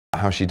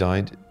How she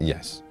died?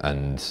 Yes.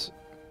 And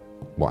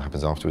what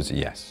happens afterwards?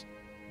 Yes.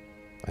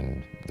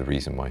 And the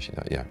reason why she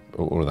died, yeah,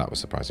 all of that was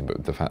surprising,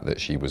 but the fact that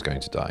she was going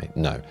to die,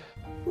 no.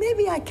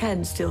 Maybe I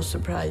can still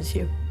surprise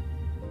you.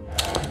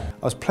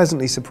 I was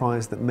pleasantly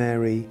surprised that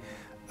Mary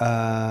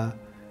had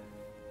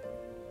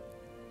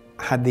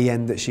the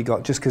end that she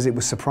got, just because it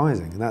was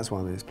surprising, and that's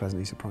why I mean, it's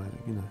pleasantly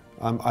surprising, you know.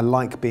 I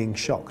like being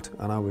shocked,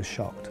 and I was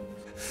shocked.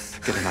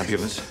 Get an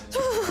ambulance. It's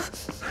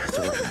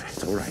all right,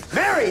 it's all right.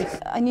 Mary!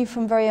 I knew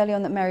from very early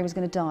on that Mary was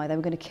going to die. They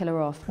were going to kill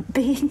her off.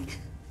 Being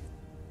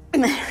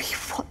Mary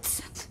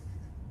Watson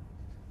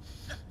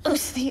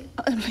was the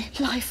only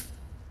life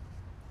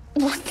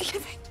worth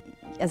living.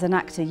 As an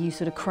actor, you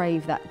sort of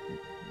crave that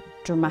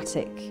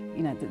dramatic,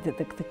 you know,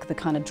 the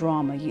kind of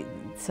drama.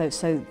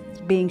 So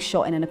being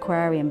shot in an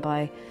aquarium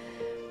by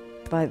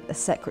a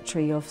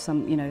secretary of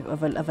some, you know,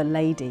 of a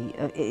lady,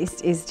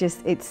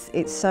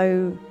 it's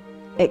so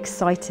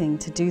exciting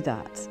to do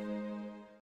that.